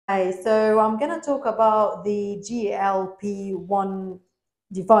Hi, so I'm going to talk about the GLP-1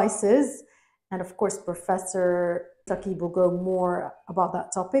 devices, and of course, Professor Taki will go more about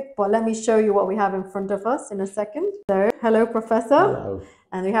that topic. But let me show you what we have in front of us in a second. So, hello, Professor. Hello.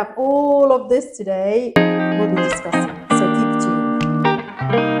 And we have all of this today we'll be discussing. So keep tuned.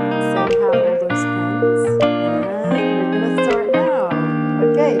 So we have all those pens, and we're going to start now.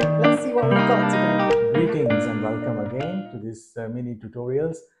 Okay, let's see what we've got today. Greetings and welcome again to this mini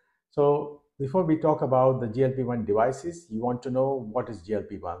tutorials. So before we talk about the GLP-1 devices, you want to know what is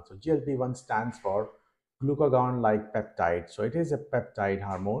GLP-1. So GLP-1 stands for glucagon-like peptide. So it is a peptide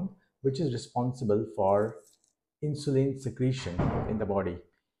hormone which is responsible for insulin secretion in the body.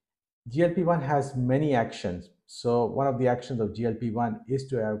 GLP-1 has many actions. So one of the actions of GLP-1 is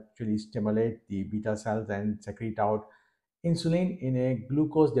to actually stimulate the beta cells and secrete out insulin in a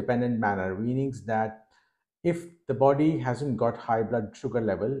glucose dependent manner, meaning that if the body hasn't got high blood sugar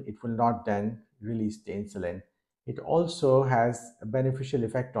level, it will not then release the insulin. It also has a beneficial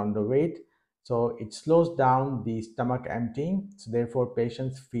effect on the weight. So it slows down the stomach emptying. So therefore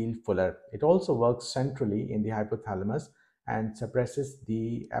patients feel fuller. It also works centrally in the hypothalamus and suppresses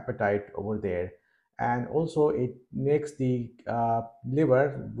the appetite over there. And also it makes the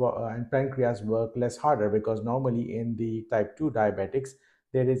liver and pancreas work less harder, because normally in the type 2 diabetics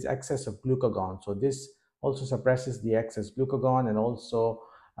there is excess of glucagon. So this also suppresses the excess glucagon, and also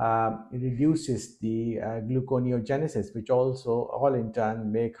it reduces the gluconeogenesis, which also all in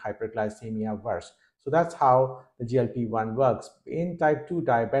turn make hyperglycemia worse. So that's how the GLP-1 works. In type 2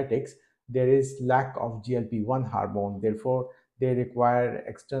 diabetics, there is lack of GLP-1 hormone. Therefore, they require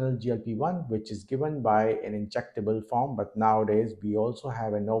external GLP-1, which is given by an injectable form. But nowadays, we also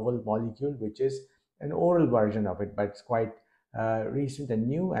have a novel molecule, which is an oral version of it, but it's quite recent and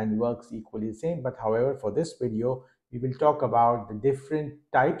new and works equally the same. But however, for this video, we will talk about the different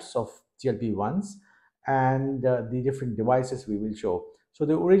types of GLP-1s and the different devices we will show. So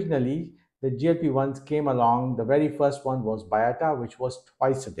originally, the GLP-1s came along. The very first one was Byetta, which was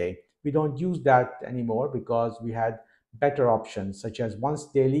twice a day. We don't use that anymore because we had better options such as once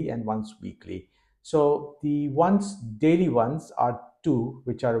daily and once weekly. So the once daily ones are two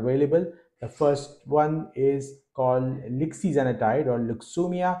which are available. The first one is called Elixir Xenotide or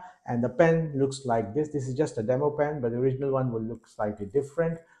Luxumia, and the pen looks like this. This is just a demo pen, but the original one will look slightly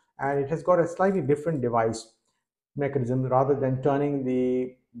different, and it has got a slightly different device mechanism. Rather than turning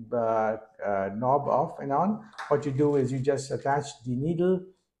the knob off and on, what you do is you just attach the needle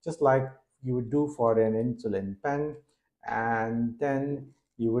just like you would do for an insulin pen, and then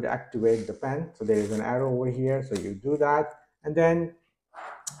you would activate the pen. So there is an arrow over here, so you do that, and then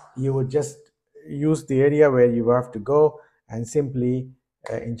you would just use the area where you have to go and simply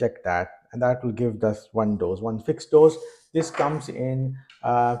inject that, and that will give us one dose, one fixed dose. This comes in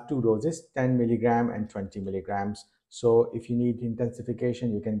two doses, 10 milligram and 20 milligrams. So if you need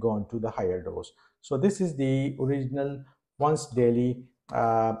intensification, you can go on to the higher dose. So this is the original once daily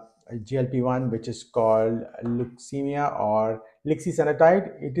GLP-1, which is called Luxemia or Elixir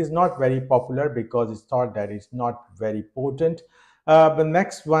Xenotide. It is not very popular because it's thought that it's not very potent. The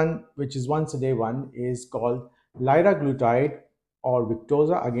next one, which is once a day one, is called Lyraglutide or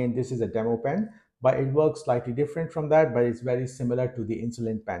Victoza. Again, this is a demo pen, but it works slightly different from that, but it's very similar to the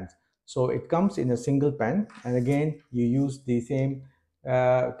insulin pens. So it comes in a single pen, and again, you use the same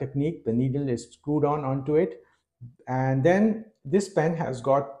technique. The needle is screwed on onto it, and then this pen has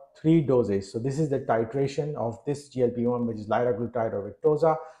got three doses. So this is the titration of this GLP-1, which is Lyraglutide or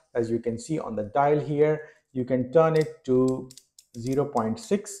Victoza. As you can see on the dial here, you can turn it to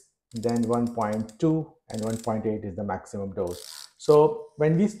 0.6, then 1.2, and 1.8 is the maximum dose. So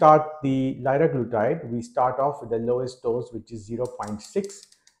when we start the Lyraglutide, we start off with the lowest dose, which is 0.6,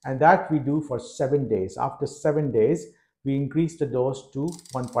 and that we do for 7 days. After 7 days, we increase the dose to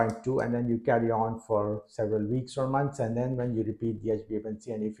 1.2, and then you carry on for several weeks or months, and then when you repeat the HbA1c,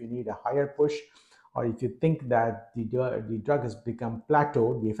 and if you need a higher push, or if you think that the drug has become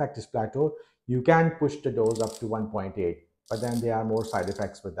plateaued, the effect is plateaued, you can push the dose up to 1.8, but then there are more side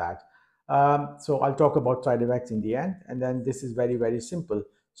effects with that. So I'll talk about side effects in the end, and then this is very, very simple.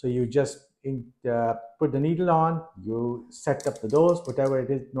 So you just put the needle on, you set up the dose, whatever it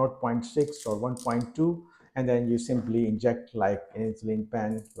is, 0.6 or 1.2, and then you simply inject like an insulin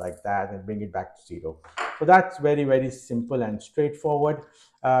pen like that and bring it back to zero. So that's very, very simple and straightforward,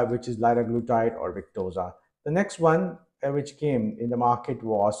 which is Lyraglutide or Victoza. The next one which came in the market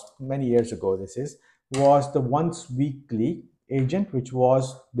was many years ago, was the once weekly agent, which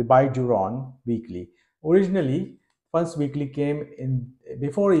was the Bijuron weekly. Originally, Once weekly came in.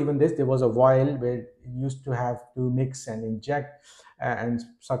 Before even this, there was a vial where you used to have to mix and inject and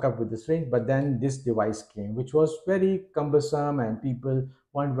suck up with the syringe. But then this device came, which was very cumbersome, and people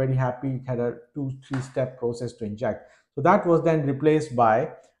weren't very happy. It had a 2-3 step process to inject. So that was then replaced by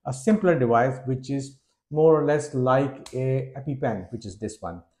a simpler device, which is more or less like a EpiPen, which is this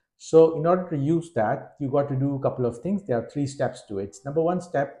one. So in order to use that, you got to do a couple of things. There are 3 steps to it. Number one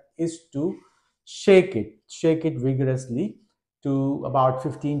step is to shake it vigorously to about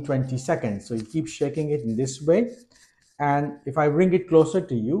 15-20 seconds. So you keep shaking it in this way. And if I bring it closer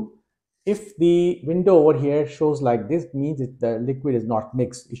to you, if the window over here shows like this, means that the liquid is not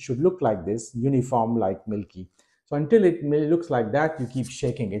mixed. It should look like this, uniform, like milky. So until it looks like that, you keep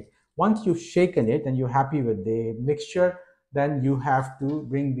shaking it. Once you've shaken it and you're happy with the mixture, then you have to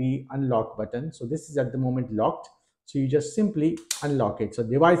bring the unlock button. So this is at the moment locked. So you just simply unlock it. So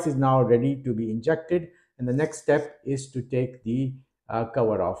the device is now ready to be injected. And the next step is to take the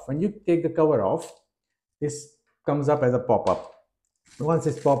cover off. When you take the cover off, this comes up as a pop-up. Once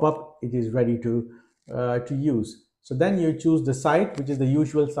it's pop-up, it is ready to use. So then you choose the site, which is the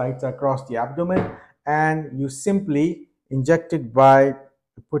usual sites across the abdomen, and you simply inject it by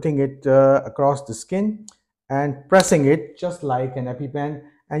putting it across the skin and pressing it just like an EpiPen.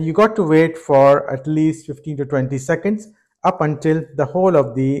 And you got to wait for at least 15-20 seconds up until the whole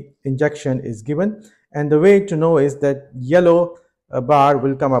of the injection is given. And the way to know is that yellow bar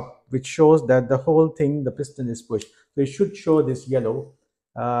will come up, which shows that the whole thing, the piston is pushed. So it should show this yellow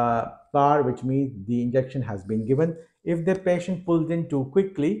bar, which means the injection has been given. If the patient pulls in too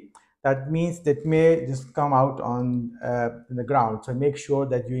quickly, that means that may just come out on the ground. So make sure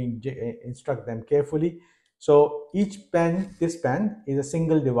that you instruct them carefully. So each pen, this pen is a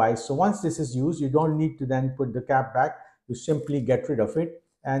single device. So once this is used, you don't need to then put the cap back. You simply get rid of it.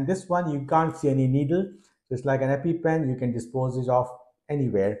 And this one, you can't see any needle. Just like an EpiPen, you can dispose it of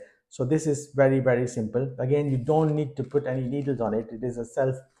anywhere. So this is very, very simple. Again, you don't need to put any needles on it. It is a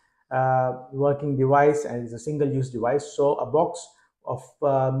self working device, and it's a single use device. So a box of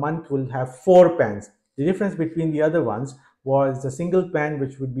month will have 4 pens. The difference between the other ones was the single pen,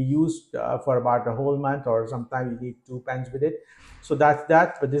 which would be used for about a whole month, or sometimes you need 2 pens with it. So that's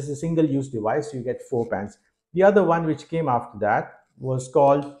that. But this is a single use device, so you get 4 pens. The other one which came after that was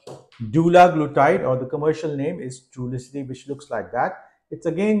called Lyraglutide, or the commercial name is Trulicity, which looks like that. It's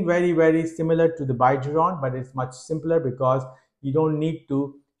again very, very similar to the Bijuron, but it's much simpler because you don't need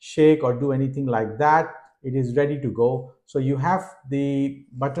to shake or do anything like that. It is ready to go. So you have the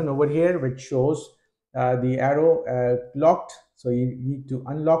button over here which shows the arrow locked. So you need to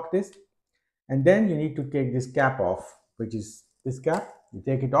unlock this, and then you need to take this cap off, which is this cap. You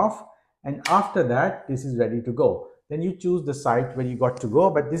take it off, and after that, this is ready to go. Then you choose the site where you got to go,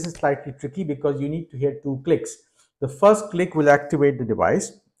 but this is slightly tricky because you need to hear 2 clicks. The first click will activate the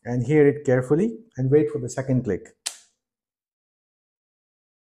device, and hear it carefully and wait for the second click.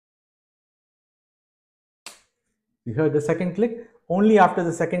 You heard the second click. Only after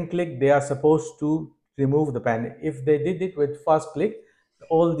the second click they are supposed to remove the pen. If they did it with first click,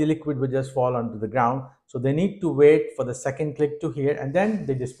 all the liquid will just fall onto the ground. So they need to wait for the second click to hear, and then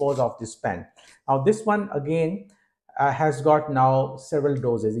they dispose of this pen. Now this one again has got now several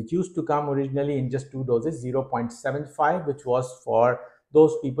doses. It used to come originally in just 2 doses, 0.75, which was for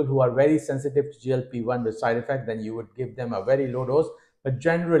those people who are very sensitive to GLP-1 with side effect. Then you would give them a very low dose. But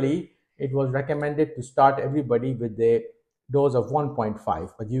generally, it was recommended to start everybody with a dose of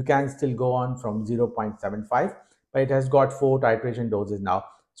 1.5, but you can still go on from 0.75, but it has got 4 titration doses now.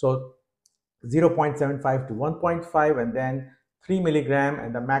 So 0.75 to 1.5, and then 3 milligram,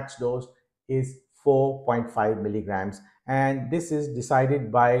 and the max dose is 4.5 milligrams. And this is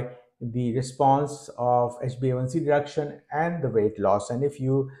decided by the response of HbA1c reduction and the weight loss. And if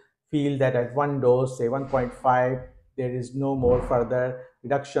you feel that at one dose, say 1.5, there is no more further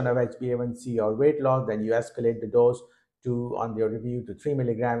reduction of HbA1c or weight loss, then you escalate the dose to, on your review, to 3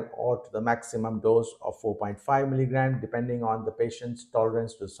 milligram or to the maximum dose of 4.5 milligram, depending on the patient's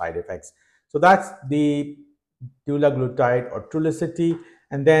tolerance to side effects. So that's the Lyraglutide or Trulicity.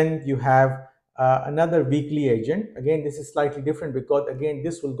 And then you have another weekly agent. Again, this is slightly different because again,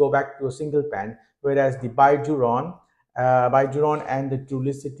 this will go back to a single pen, whereas the Bijuron and the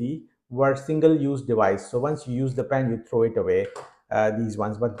Trulicity were single-use device. So once you use the pen, you throw it away, these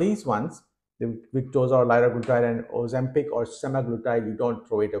ones. But these ones, the Victoza or Lyraglutide and Ozempic or semaglutide, you don't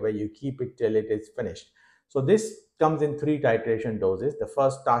throw it away. You keep it till it is finished. So this comes in 3 titration doses. The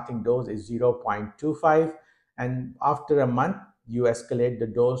first starting dose is 0.25, and after a month, you escalate the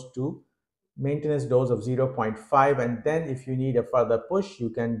dose to maintenance dose of 0.5, and then if you need a further push, you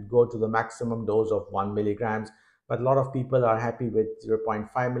can go to the maximum dose of 1 milligrams. but a lot of people are happy with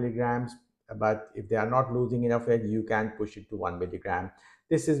 0.5 milligrams. But if they are not losing enough weight, you can push it to 1 milligram.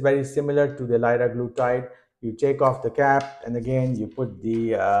 This is very similar to the Lyraglutide. You take off the cap, and again you put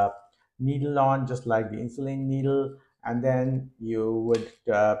the needle on, just like the insulin needle, and then you would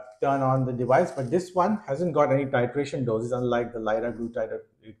turn on the device. But this one hasn't got any titration doses, unlike the Lyraglutide or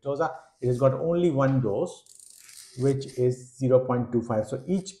Victoza. It has got only one dose, which is 0.25. So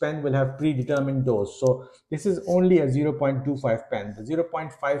each pen will have predetermined dose. So this is only a 0.25 pen. The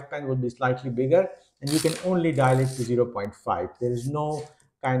 0.5 pen will be slightly bigger, and you can only dial it to 0.5. There is no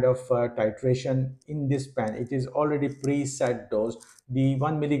kind of titration in this pen. It is already preset dose. The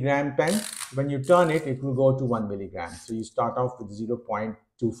 1 milligram pen, when you turn it, it will go to 1 milligram. So you start off with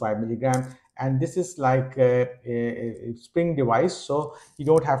 0.25 milligram, and this is like a spring device, so you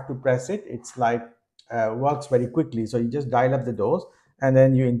don't have to press it. It's like works very quickly. So you just dial up the dose, and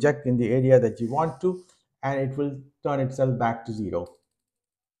then you inject in the area that you want to, and it will turn itself back to 0,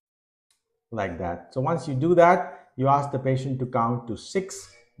 like that. So once you do that, you ask the patient to count to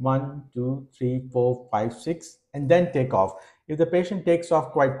 6, 1, 2, 3, 4, 5, 6, and then take off. If the patient takes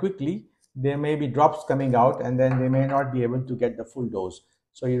off quite quickly, there may be drops coming out, and then they may not be able to get the full dose.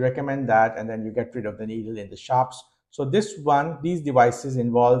 So you recommend that, and then you get rid of the needle in the shops. So these devices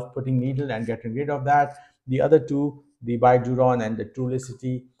involve putting needle and getting rid of that. The other two, the Bijuron and the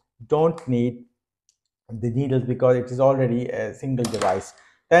Trulicity, don't need the needles because it is already a single device.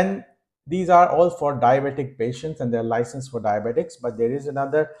 Then these are all for diabetic patients, and they're licensed for diabetics. But there is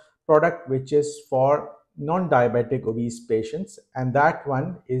another product which is for non-diabetic obese patients, and that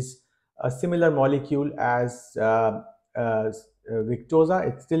one is a similar molecule as Victoza.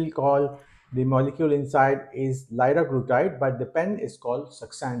 It's still called, the molecule inside is Lyraglutide, but the pen is called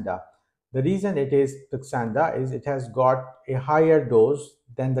Saxenda. The reason it is Saxenda is it has got a higher dose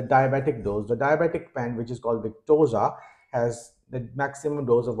than the diabetic dose. The diabetic pen, which is called Victoza, has the maximum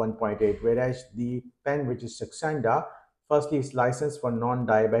dose of 1.8, whereas the pen, which is Saxenda, firstly is licensed for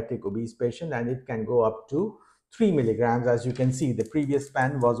non-diabetic obese patients, and it can go up to 3 milligrams. As you can see, the previous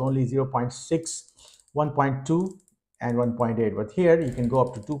pen was only 0.6, 1.2, and 1.8, but here you can go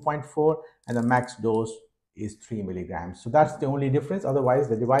up to 2.4, and the max dose is 3 milligrams. So that's the only difference. Otherwise,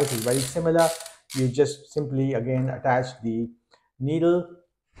 the device is very similar. You just simply again attach the needle,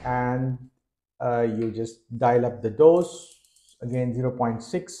 and you just dial up the dose, again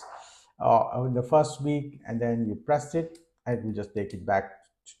 0.6 in the first week, and then you press it, and it will just take it back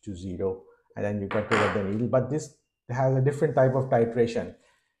to 0, and then you get rid of the needle. But this has a different type of titration.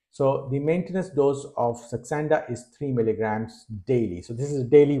 So the maintenance dose of Saxenda is 3 milligrams daily. So this is a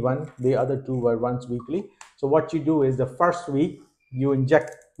daily one. The other two were once weekly. So what you do is the first week,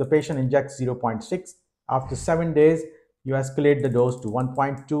 the patient injects 0.6. After 7 days, you escalate the dose to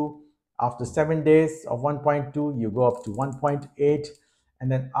 1.2. After 7 days of 1.2, you go up to 1.8.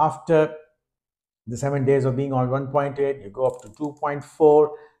 And then after the 7 days of being on 1.8, you go up to 2.4.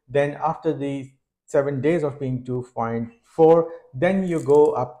 Then after the 7 days of being 2.4, then you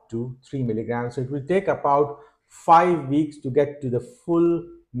go up to 3 milligrams. So it will take about 5 weeks to get to the full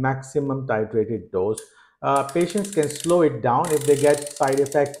maximum titrated dose. Patients can slow it down if they get side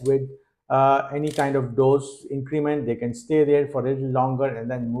effect with any kind of dose increment. They can stay there for a little longer and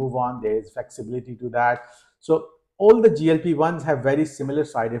then move on. There is flexibility to that. So all the GLP-1s have very similar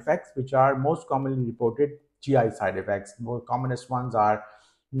side effects, which are most commonly reported GI side effects. The more commonest ones are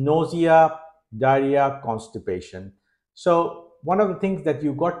nausea, diarrhea, constipation. So one of the things that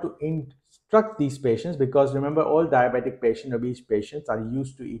you got to instruct these patients, because remember, all diabetic patients, obese patients are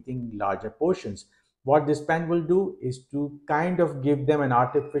used to eating larger portions. What this pen will do is to kind of give them an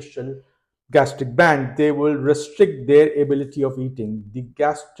artificial gastric band. They will restrict their ability of eating. The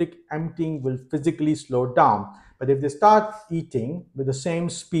gastric emptying will physically slow down. But if they start eating with the same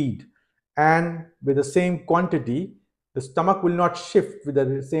speed and with the same quantity, the stomach will not shift with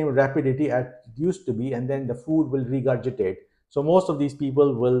the same rapidity as it used to be, and then the food will regurgitate. So most of these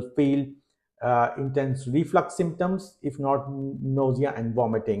people will feel intense reflux symptoms, if not nausea and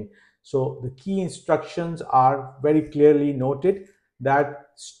vomiting. So the key instructions are very clearly noted,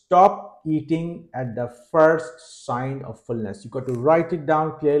 that stop eating at the first sign of fullness. You got to write it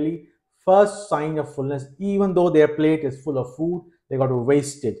down clearly. First sign of fullness, even though their plate is full of food, they got to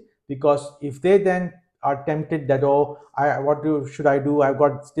waste it. Because if they then are tempted that, oh, should I do? I've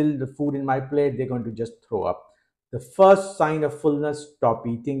got still the food in my plate, they're going to just throw up. The first sign of fullness, stop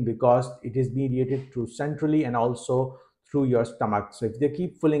eating, because it is mediated through centrally and also through your stomach. So if they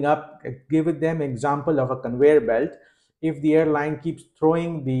keep filling up, give them example of a conveyor belt. If the airline keeps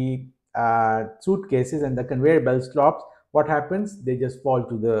throwing the suitcases and the conveyor belt stops, what happens? They just fall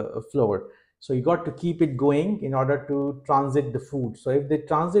to the floor. So you got to keep it going in order to transit the food. So if the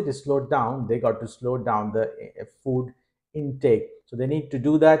transit is slowed down, they got to slow down the food intake. So they need to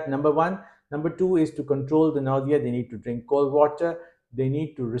do that, number one. Number two is to control the nausea. They need to drink cold water. They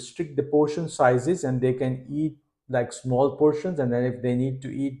need to restrict the portion sizes, and they can eat like small portions, and then if they need to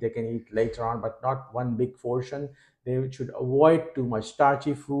eat, they can eat later on, but not one big portion. They should avoid too much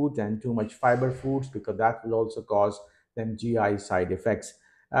starchy foods and too much fiber foods, because that will also cause them GI side effects.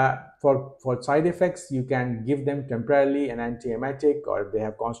 For side effects, you can give them temporarily an antiemetic, or if they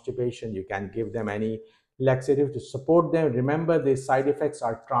have constipation, you can give them any laxative to support them. Remember, the side effects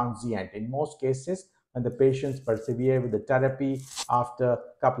are transient. In most cases, when the patients persevere with the therapy, after a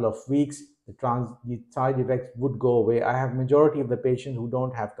couple of weeks, the side effects would go away. I have majority of the patients who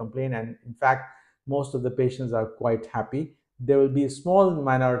don't have complaint, and in fact, most of the patients are quite happy. There will be a small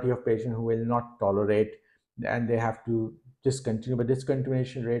minority of patients who will not tolerate, and they have to discontinue, but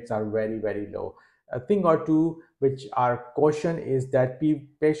discontinuation rates are very, very low. A thing or two which are caution is that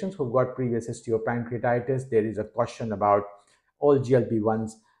patients who've got previous history of pancreatitis, there is a caution about all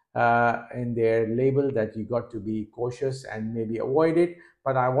GLP-1s in their label, that you got to be cautious and maybe avoid it.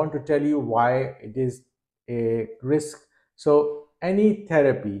 But I want to tell you why it is a risk. So any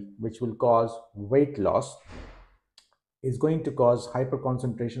therapy which will cause weight loss is going to cause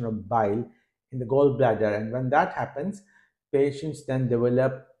hyperconcentration of bile in the gallbladder. And when that happens, patients then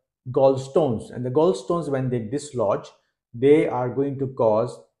develop gallstones. And the gallstones, when they dislodge, they are going to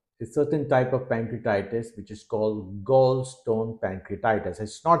cause a certain type of pancreatitis, which is called gallstone pancreatitis.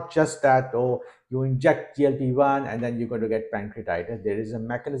 It's not just that, oh, you inject GLP-1 and then you're going to get pancreatitis. There is a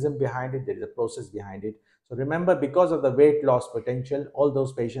mechanism behind it, there is a process behind it. So remember, because of the weight loss potential, all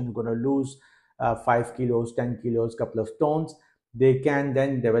those patients are going to lose 5 kilos, 10 kilos, couple of stones. They can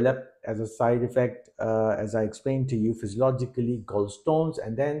then develop, as a side effect, as I explained to you, physiologically gallstones.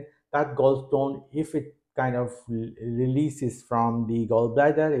 And then that gallstone, if it kind of releases from the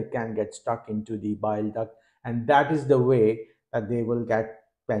gallbladder, it can get stuck into the bile duct. And that is the way that they will get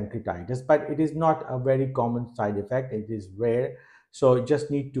pancreatitis. But it is not a very common side effect. It is rare. So you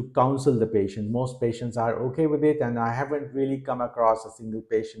just need to counsel the patient. Most patients are okay with it. And I haven't really come across a single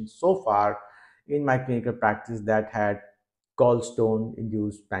patient so far in my clinical practice that had gallstone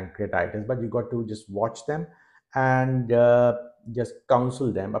induced pancreatitis. But you got to just watch them and just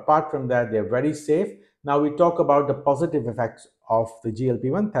counsel them. Apart from that, they're very safe. Now we talk about the positive effects of the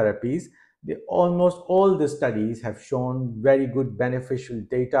GLP-1 therapies. Almost all the studies have shown very good beneficial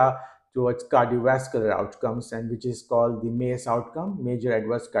data towards cardiovascular outcomes, and which is called the MACE outcome, major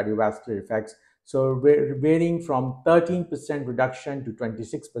adverse cardiovascular effects. So varying from 13% reduction to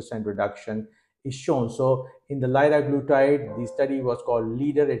 26% reduction is shown. So in the Lyraglutide, the study was called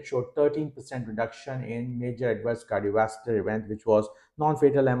LEADER. It showed 13% reduction in major adverse cardiovascular event, which was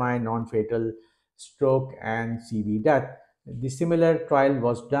non-fatal MI, non-fatal stroke, and CV death. The similar trial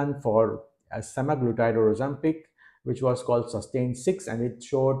was done for semaglutide or Ozempic, which was called SUSTAIN 6, and it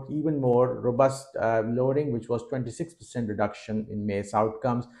showed even more robust lowering, which was 26% reduction in MACE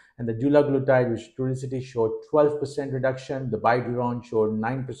outcomes. And the dulaglutide, which Trulicity, showed 12% reduction. The biduron showed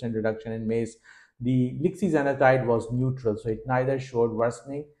 9% reduction in MACE. The Elixir Xenotide was neutral, so it neither showed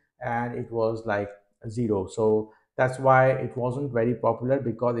worsening and it was like zero. So that's why it wasn't very popular,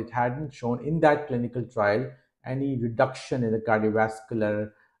 because it hadn't shown in that clinical trial any reduction in the cardiovascular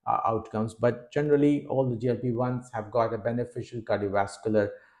outcomes. But generally, all the GLP-1s have got a beneficial cardiovascular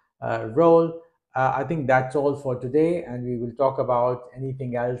role. I think that's all for today, and we will talk about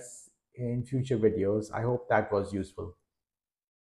anything else in future videos. I hope that was useful.